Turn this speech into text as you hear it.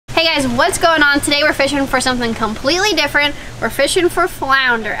Hey guys, what's going on? Today we're fishing for something completely different. We're fishing for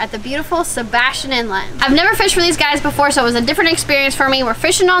flounder at the beautiful Sebastian Inlet. I've never fished for these guys before, so it was a different experience for me. We're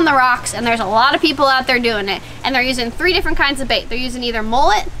fishing on the rocks and there's a lot of people out there doing it. And they're using 3 different kinds of bait. They're using either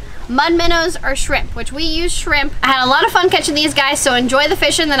mullet, mud minnows, or shrimp, which we use shrimp. I had a lot of fun catching these guys, so enjoy the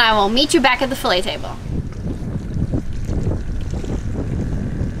fishing, then I will meet you back at the fillet table.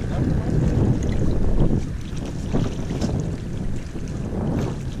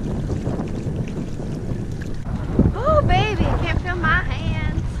 Oh baby, I can't feel my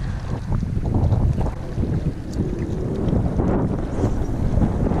hands.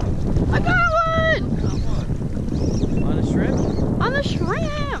 I got one! On a shrimp? On the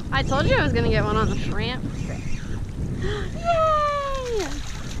shrimp! I told you I was gonna get one on the shrimp. Yay!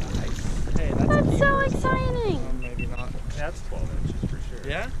 Nice. Hey, that's so exciting! Maybe not. That's 12 inches for sure.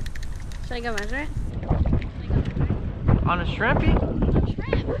 Yeah? Should I go measure it? On a shrimpy? On a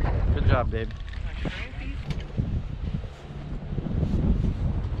shrimp. Good job, babe.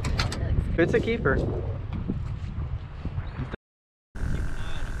 It's a keeper.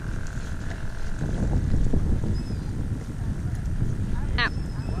 Ow.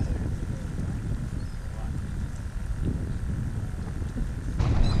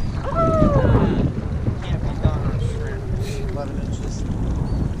 Can't be done on shrimp. 11 inches.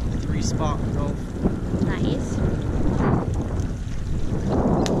 3-spot gulp. Nice.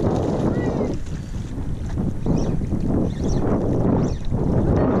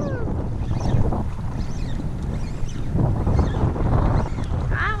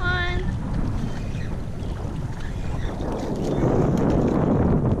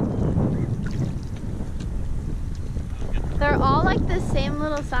 They're all like the same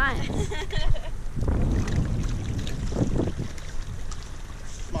little size.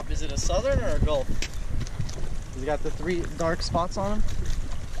 Is it a southern or a gulf? He's got the 3 dark spots on him.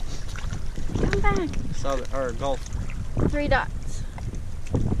 Come back. Southern or gulf. 3 dots.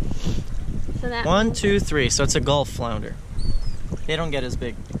 So that 1, 2, 3. So it's a gulf flounder. They don't get as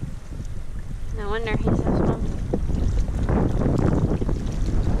big. No wonder he's so small.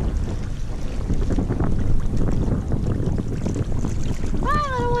 Bye,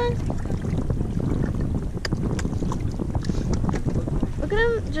 little one. Look at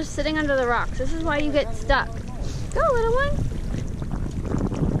him just sitting under the rocks. This is why you get stuck. Go, little one.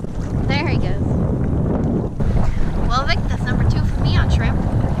 There he goes. Well, Vic, that's number 2 for me on shrimp.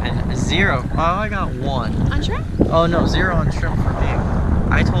 And 0. Oh, I got 1. On shrimp? Oh no, 0 on shrimp for me.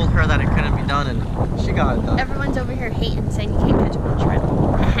 I told her that it couldn't be done and she got it done. Everyone's over here hating, saying you can't catch them on shrimp.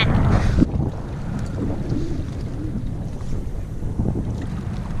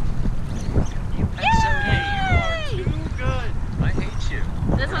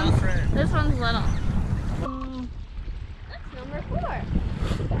 This one's little. That's number 4.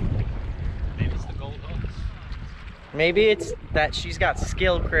 Maybe it's the gold hooks. Maybe it's that she's got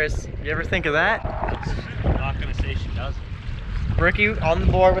skill, Chris. You ever think of that? I'm not gonna say she doesn't. Brookie on the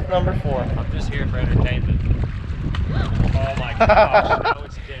board with number 4. I'm just here for entertainment. Oh my gosh, now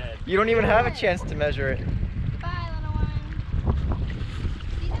it's dead. You don't even have a chance to measure it. Bye, little one.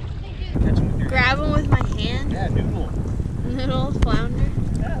 See, that's what they do. Grab them with my hand. Yeah, noodle. Noodle, flounder.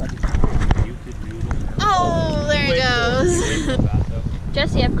 Yeah, you could noodle. Oh, there he goes.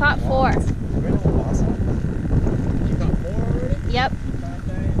 Jesse, I've caught 4. You got 4 already? Yep.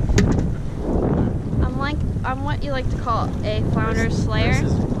 I'm what you like to call a flounder slayer.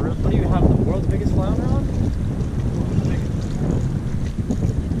 What do you have, the world's biggest flounder on?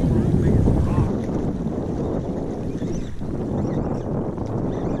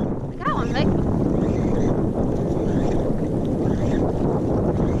 I got one, Vic.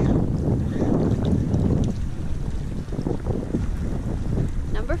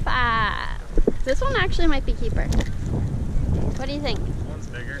 Number 5. This one actually might be keeper. What do you think? One's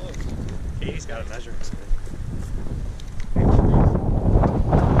bigger. Katie's got a measuring stick.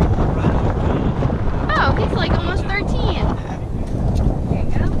 Oh, he's like almost 13. There you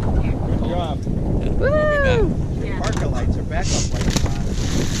go. Good job. Woo! Yeah. Marker lights are backup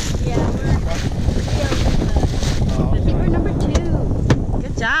lights. Yeah, we're keeper number 2.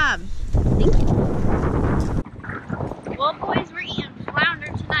 Good job. Thank you. Well, boys, we're eating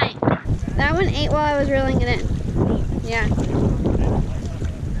flounder tonight. That one ate while I was reeling it in. Yeah.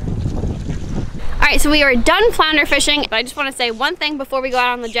 Alright, so we are done flounder fishing, but I just want to say one thing before we go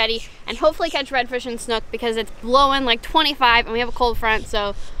out on the jetty and hopefully catch redfish and snook because it's blowing like 25 and we have a cold front,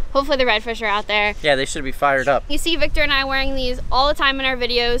 so hopefully the redfish are out there. Yeah, they should be fired up. You see Victor and I wearing these all the time in our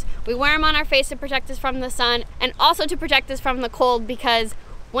videos. We wear them on our face to protect us from the sun and also to protect us from the cold because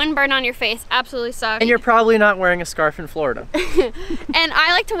wind burn on your face absolutely sucks. And you're probably not wearing a scarf in Florida. And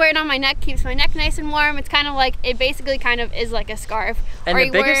I like to wear it on my neck, keeps my neck nice and warm. It's kind of like, it basically kind of is like a scarf. And the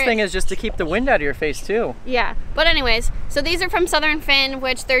biggest thing is just to keep the wind out of your face too. Yeah, but anyways, so these are from Southern Fin,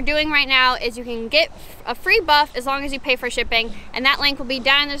 which they're doing right now is you can get a free buff as long as you pay for shipping, and that link will be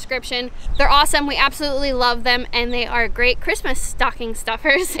down in the description. They're awesome, we absolutely love them, and they are great Christmas stocking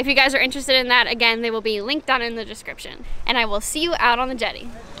stuffers. If you guys are interested in that, again, they will be linked down in the description. And I will see you out on the jetty.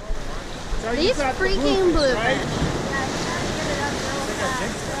 So These freaking bluefish.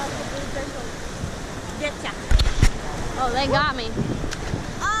 Oh, they got me.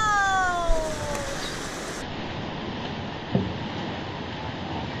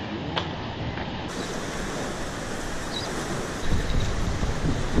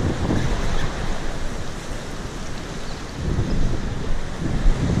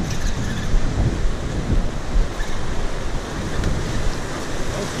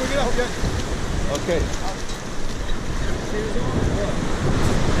 Okay.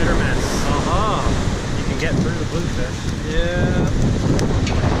 Hit or miss. You can get through the bluefish. Yeah.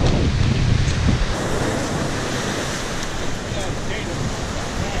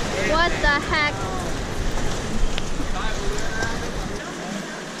 What the heck?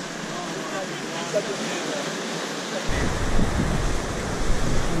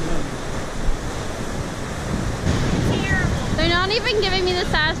 They're not even giving me the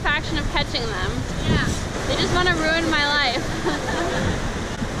satisfaction of catching them. Yeah. They just want to ruin my life.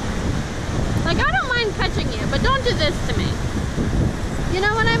 Like, I don't mind catching you, but don't do this to me. You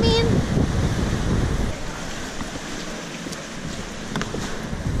know what I mean?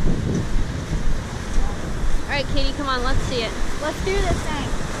 Alright, Katie, come on, let's see it. Let's do this thing.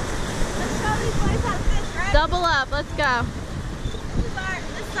 Let's show these boys how to fish, right? Double up, let's go.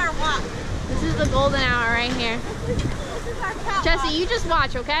 This is our walk. This is the golden hour right here. This is our cat Jesse, walk. you just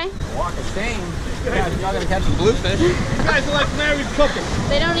watch, okay? Walk of shame. Yeah, you're not gonna catch some bluefish. You guys are like Mary's cooking.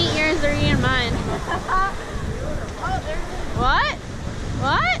 They don't eat yours, they're eating mine. Oh, there's What?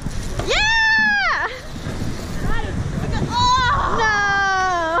 What? Yeah! oh!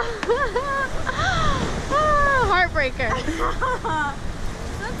 No! Oh, heartbreaker.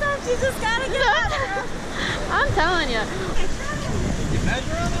 Sometimes you just gotta get up. I'm telling you. You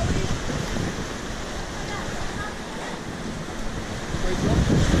measure on all these?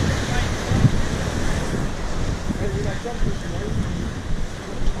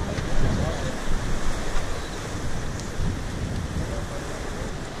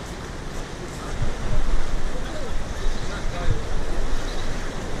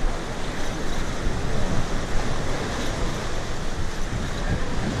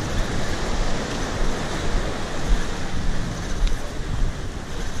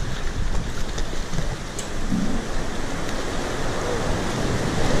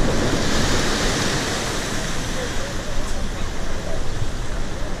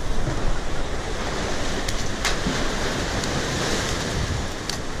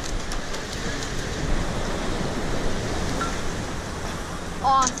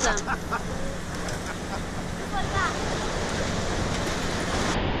 Awesome.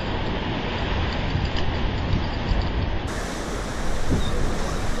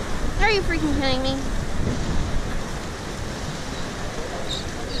 Are you freaking kidding me?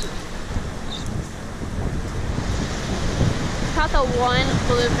 Caught the one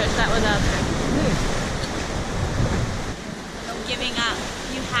bluefish that was out there. No giving up.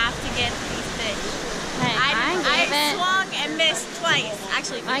 You have to get these fish. Hey, I swung and missed twice.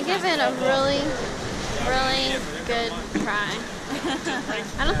 Actually, I give it a really, really good try.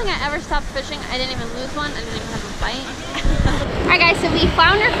 I don't think I ever stopped fishing. I didn't even lose one. I didn't even have a bite. Alright guys, so we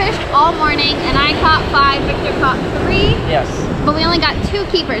flounder fished all morning and I caught 5, Victor caught 3. Yes. But we only got 2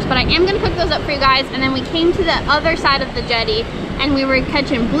 keepers, but I am gonna cook those up for you guys. And then we came to the other side of the jetty and we were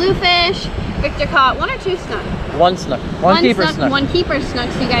catching bluefish. Victor caught 1 or 2 snook. One snook. One keeper snook. One keeper snook.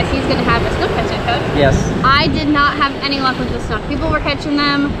 So you guys, he's gonna have a snook catching code. Yes. I did not have any luck with the snook. People were catching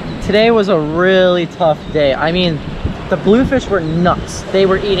them. Today was a really tough day. I mean, the bluefish were nuts. They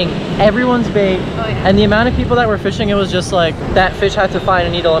were eating everyone's bait. Oh, yeah. And the amount of people that were fishing, it was just like that fish had to find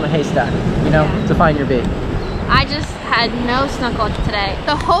a needle in a haystack, you know, Yeah. to find your bait. I just had no snook luck today.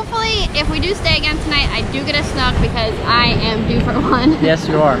 So hopefully, if we do stay again tonight, I do get a snook because I am due for one. Yes,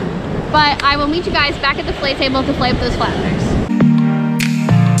 you are. But I will meet you guys back at the fillet table to fillet up those flounders.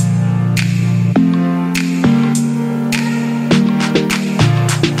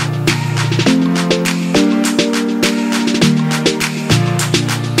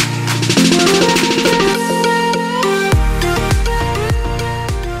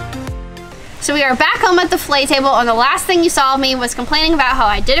 So we are are back home at the fillet table, and the last thing you saw of me was complaining about how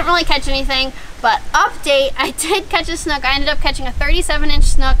I didn't really catch anything, but update, I did catch a snook. I ended up catching a 37-inch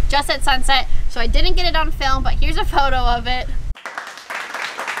snook just at sunset, so I didn't get it on film, but here's a photo of it.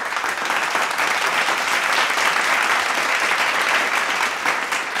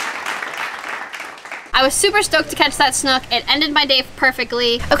 I was super stoked to catch that snook. It ended my day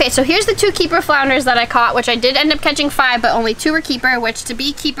perfectly. Okay, so here's the 2 keeper flounders that I caught, which I did end up catching 5, but only 2 were keeper, which to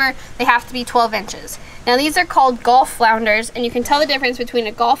be keeper, they have to be 12 inches. Now these are called Gulf flounders, and you can tell the difference between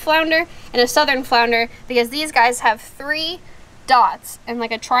a Gulf flounder and a southern flounder because these guys have 3 dots and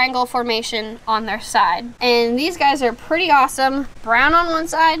like a triangle formation on their side. And these guys are pretty awesome. Brown on one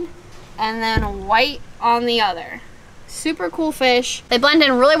side and then white on the other. Super cool fish. They blend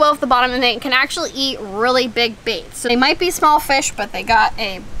in really well with the bottom, and they can actually eat really big baits. So they might be small fish, but they got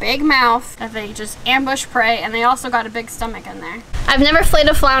a big mouth that they just ambush prey, and they also got a big stomach in there. I've never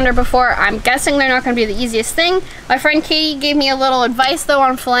filleted a flounder before. I'm guessing they're not going to be the easiest thing. My friend Katie gave me a little advice though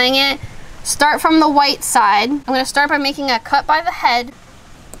on filleting it. Start from the white side. I'm going to start by making a cut by the head.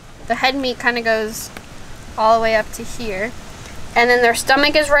 The head meat kind of goes all the way up to here. And then their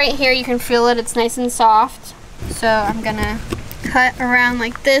stomach is right here. You can feel it. It's nice and soft. So I'm gonna cut around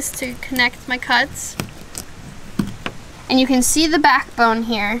like this to connect my cuts. And you can see the backbone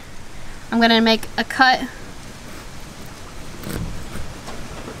here. I'm gonna make a cut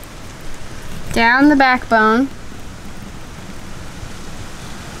down the backbone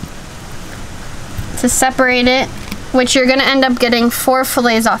to separate it, which you're gonna end up getting 4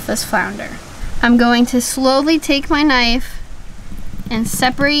 fillets off this flounder. I'm going to slowly take my knife and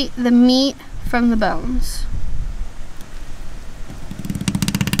separate the meat from the bones.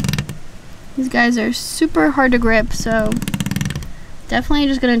 These guys are super hard to grip, so definitely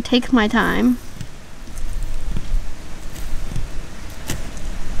just gonna take my time.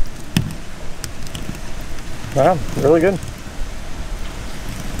 Wow, really good.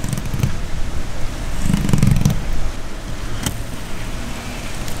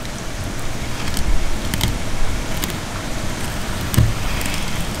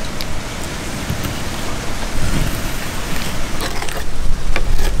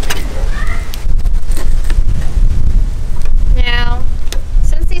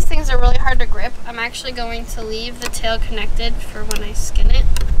 To grip, I'm actually going to leave the tail connected for when I skin it.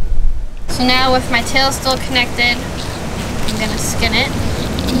 So now with my tail still connected, I'm gonna skin it.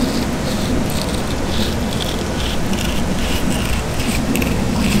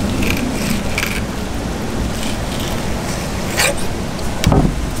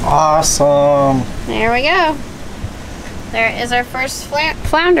 Awesome. There we go. There is our first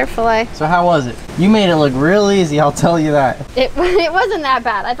flounder fillet. So how was it? You made it look real easy, I'll tell you that. It wasn't that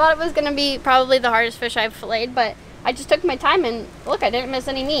bad. I thought it was gonna be probably the hardest fish I've filleted, but I just took my time and look, I didn't miss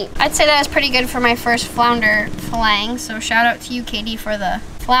any meat. I'd say that was pretty good for my first flounder filleting, so shout out to you, Katie, for the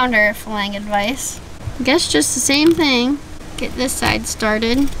flounder filleting advice. I guess just the same thing. Get this side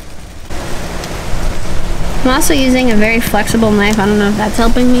started. I'm also using a very flexible knife. I don't know if that's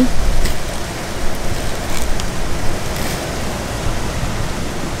helping me.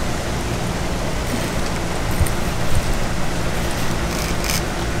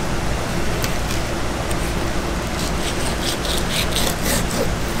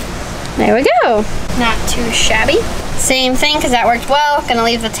 There we go. Not too shabby. Same thing, because that worked well. Gonna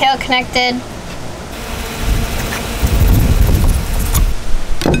leave the tail connected.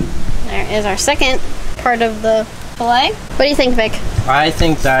 There is our second part of the fillet. What do you think, Vic? I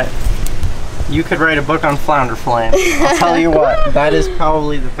think that you could write a book on flounder filleting. I'll tell you what, that is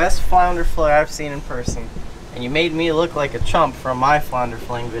probably the best flounder fillet I've seen in person. And you made me look like a chump from my flounder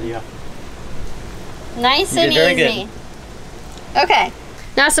filleting video. Nice and easy. Okay.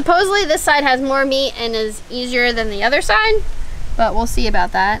 Now supposedly this side has more meat and is easier than the other side, but we'll see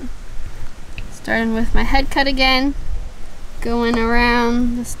about that. Starting with my head cut again, going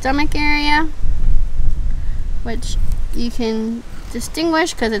around the stomach area, which you can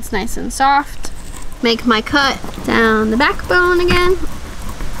distinguish because it's nice and soft. Make my cut down the backbone again.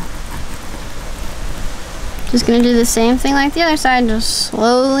 Just gonna do the same thing like the other side, just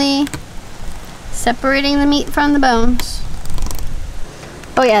slowly separating the meat from the bones.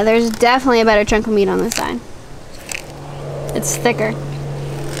 Oh yeah, there's definitely a better chunk of meat on this side. It's thicker.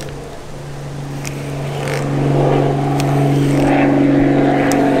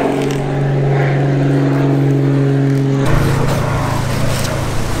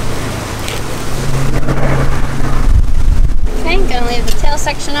 Okay, gonna leave the tail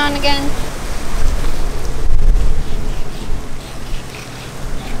section on again.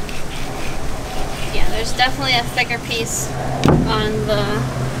 Yeah, there's definitely a thicker piece on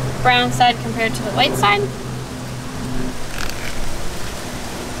the brown side compared to the white side.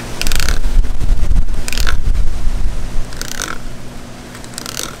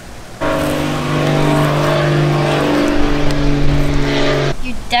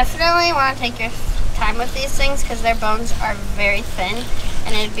 You definitely want to take your time with these things because their bones are very thin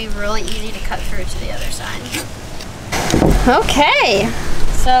and it'd be really easy to cut through to the other side. Okay,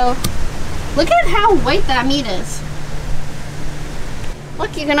 so look at how white that meat is.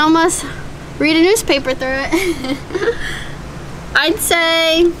 Look, you can almost read a newspaper through it. I'd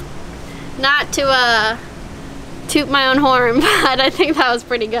say not to toot my own horn, but I think that was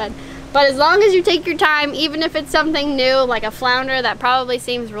pretty good. But as long as you take your time, even if it's something new, like a flounder that probably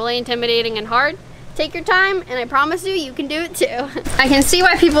seems really intimidating and hard, take your time, and I promise you, you can do it too. I can see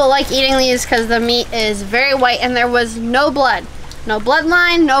why people like eating these because the meat is very white and there was no blood. No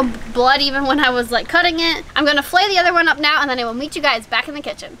bloodline, no blood even when I was like cutting it. I'm gonna flay the other one up now and then I will meet you guys back in the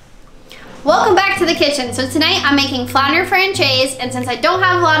kitchen. Welcome back to the kitchen. So tonight I'm making flounder francese, and since I don't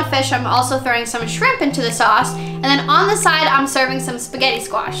have a lot of fish, I'm also throwing some shrimp into the sauce. And then on the side, I'm serving some spaghetti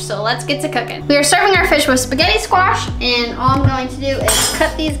squash. So let's get to cooking. We are serving our fish with spaghetti squash, and all I'm going to do is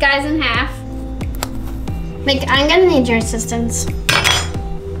cut these guys in half. I'm gonna need your assistance.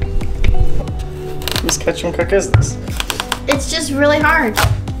 Whose kitchen cook is this? It's just really hard.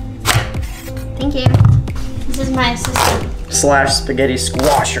 Thank you. This is my assistant. Slash spaghetti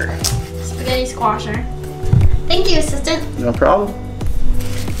squasher. Spaghetti squasher. Thank you, assistant. No problem.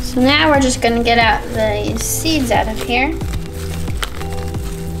 So now we're just gonna get out the seeds out of here.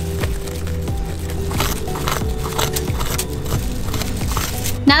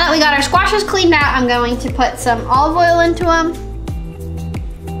 Now that we got our squashes cleaned out, I'm going to put some olive oil into them.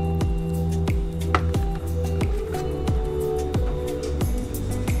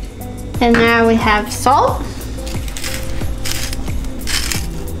 And now we have salt.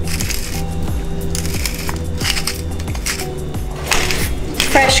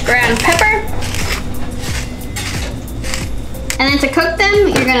 Fresh ground pepper. And then to cook them,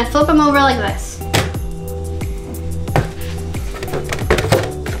 you're gonna flip them over like this.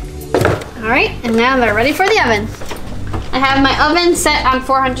 All right, and now they're ready for the oven. I have my oven set on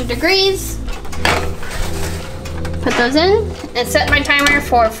 400 degrees. Put those in and set my timer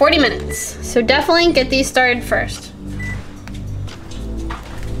for 40 minutes. So definitely get these started first.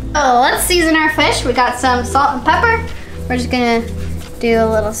 Oh, let's season our fish. We got some salt and pepper. We're just gonna do a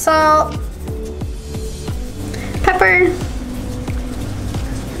little salt, pepper,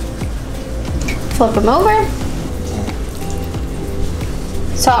 flip them over.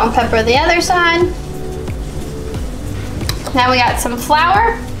 Salt and pepper the other side. Now we got some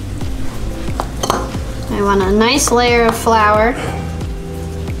flour. I want a nice layer of flour.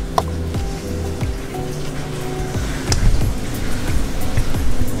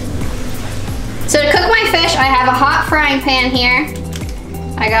 So to cook my fish, I have a hot frying pan here.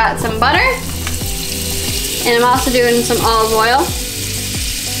 I got some butter, and I'm also doing some olive oil.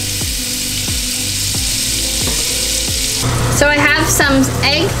 So I have some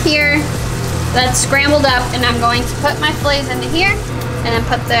egg here that's scrambled up, and I'm going to put my fillets into here and then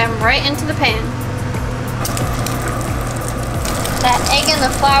put them right into the pan. That egg and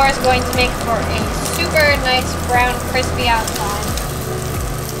the flour is going to make for a super nice brown crispy outside.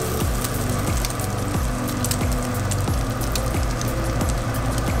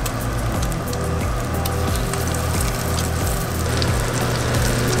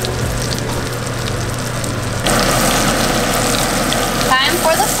 Time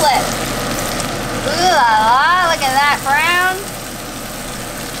for the flip. Ooh la la, look at that brown.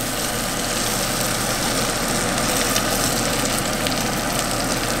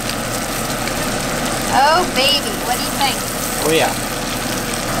 Oh baby, what do you think? Oh yeah.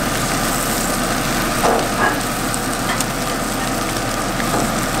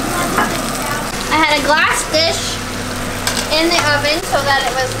 I had a glass dish in the oven so that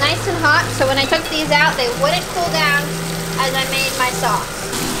it was nice and hot, so when I took these out, they wouldn't cool down as I made my sauce.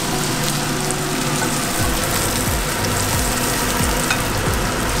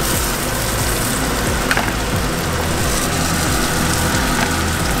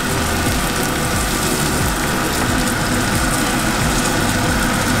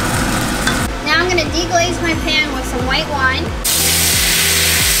 Now I'm going to deglaze my pan with some white wine.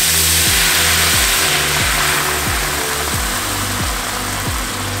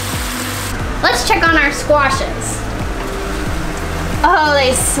 Let's check on our squashes. Oh,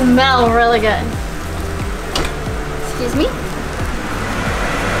 they smell really good. Excuse me.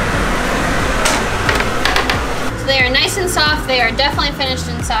 So they are nice and soft. They are definitely finished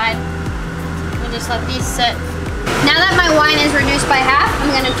inside. We'll just let these sit Now that my wine is reduced by half,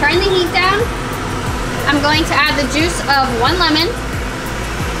 I'm going to turn the heat down. I'm going to add the juice of 1 lemon.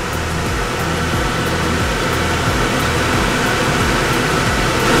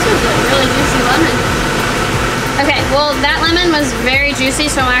 This is a really juicy lemon. Okay, well that lemon was very juicy,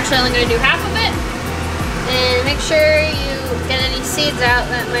 so I'm actually only going to do half of it. And make sure you get any seeds out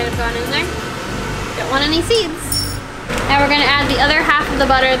that might have gone in there. Don't want any seeds. Now we're going to add the other half of the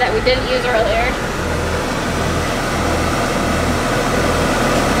butter that we didn't use earlier.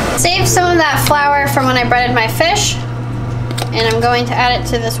 Save some of that flour from when I breaded my fish, and I'm going to add it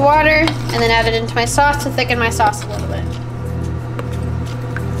to this water and then add it into my sauce to thicken my sauce a little bit.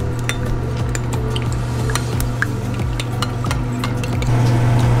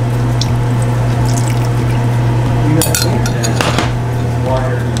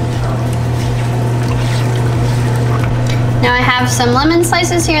 Now I have some lemon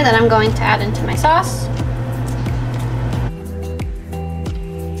slices here that I'm going to add into my sauce.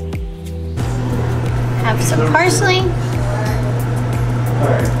 Have some parsley.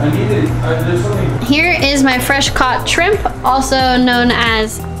 Here is my fresh caught shrimp, also known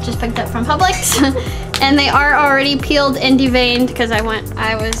as just picked up from Publix. And they are already peeled and deveined because I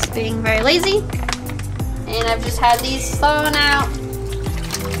was being very lazy. And I've just had these thrown out.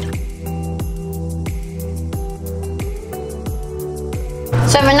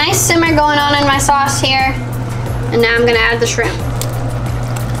 So I have a nice simmer going on in my sauce here. And now I'm gonna add the shrimp.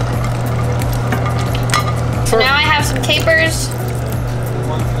 So now I have some capers.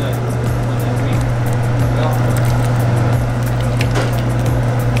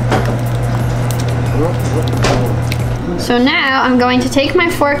 So now I'm going to take my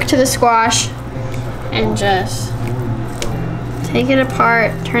fork to the squash and just take it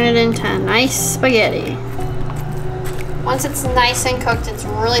apart, turn it into nice spaghetti. Once it's nice and cooked, it's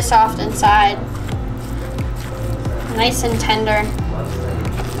really soft inside, nice and tender.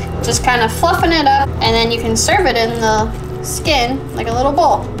 Just kind of fluffing it up, and then you can serve it in the skin like a little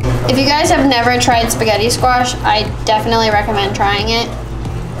bowl. If you guys have never tried spaghetti squash, I definitely recommend trying it.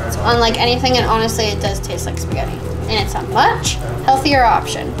 It's unlike anything, and honestly, it does taste like spaghetti. And it's a much healthier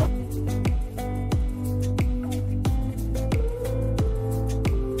option.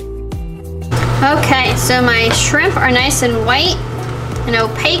 Okay, so my shrimp are nice and white and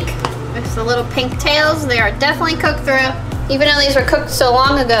opaque with the little pink tails. They are definitely cooked through. Even though these were cooked so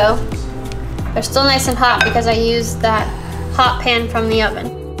long ago, they're still nice and hot because I used that hot pan from the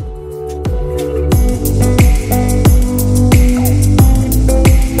oven.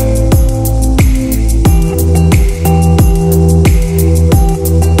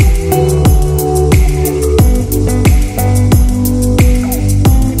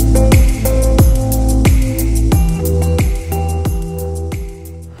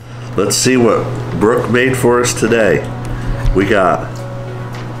 Let's see what Brooke made for us today. We got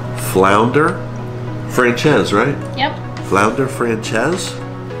flounder francese, right? Yep. Flounder francese.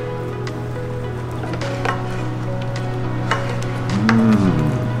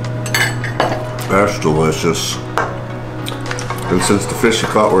 That's delicious. And since the fish she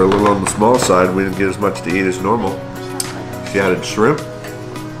caught were a little on the small side, we didn't get as much to eat as normal. She added shrimp.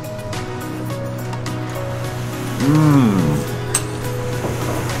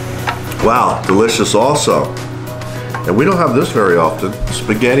 Wow, delicious also. And we don't have this very often.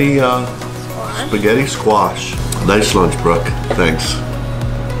 Spaghetti, spaghetti squash. Nice lunch, Brooke. Thanks.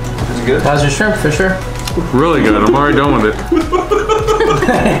 It's good. How's your shrimp, Fisher? Really good. I'm already done with it.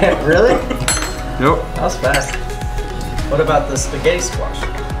 Really? Yep. That was fast. What about the spaghetti squash?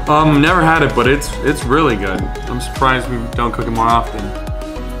 Never had it, but it's really good. I'm surprised we don't cook it more often.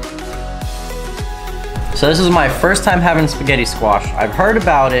 So this is my first time having spaghetti squash. I've heard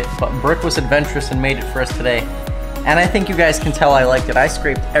about it, but Brooke was adventurous and made it for us today. And I think you guys can tell I liked it. I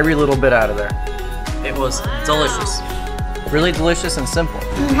scraped every little bit out of there. It was delicious. Really delicious and simple.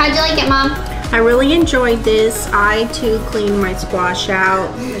 How'd you like it, Mom? I really enjoyed this. I too cleaned my squash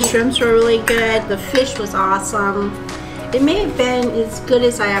out. The shrimps were really good. The fish was awesome. It may have been as good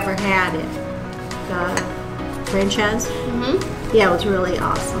as I ever had it. The francese? Yeah, it was really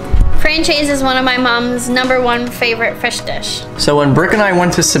awesome. Francese is one of my mom's #1 favorite fish dish. So when Brooke and I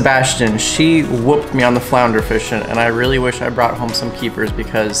went to Sebastian, she whooped me on the flounder fishing, and I really wish I brought home some keepers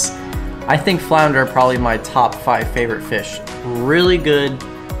because I think flounder are probably my top 5 favorite fish. Really good,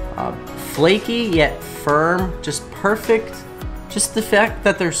 flaky yet firm, just perfect. Just the fact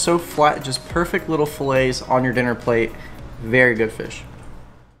that they're so flat, just perfect little fillets on your dinner plate. Very good fish.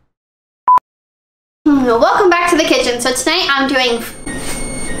 Welcome back to the kitchen. So tonight I'm doing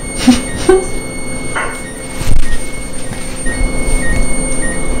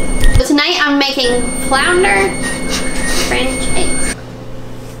tonight I'm making flounder francese.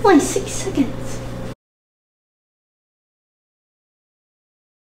 Only 6 seconds.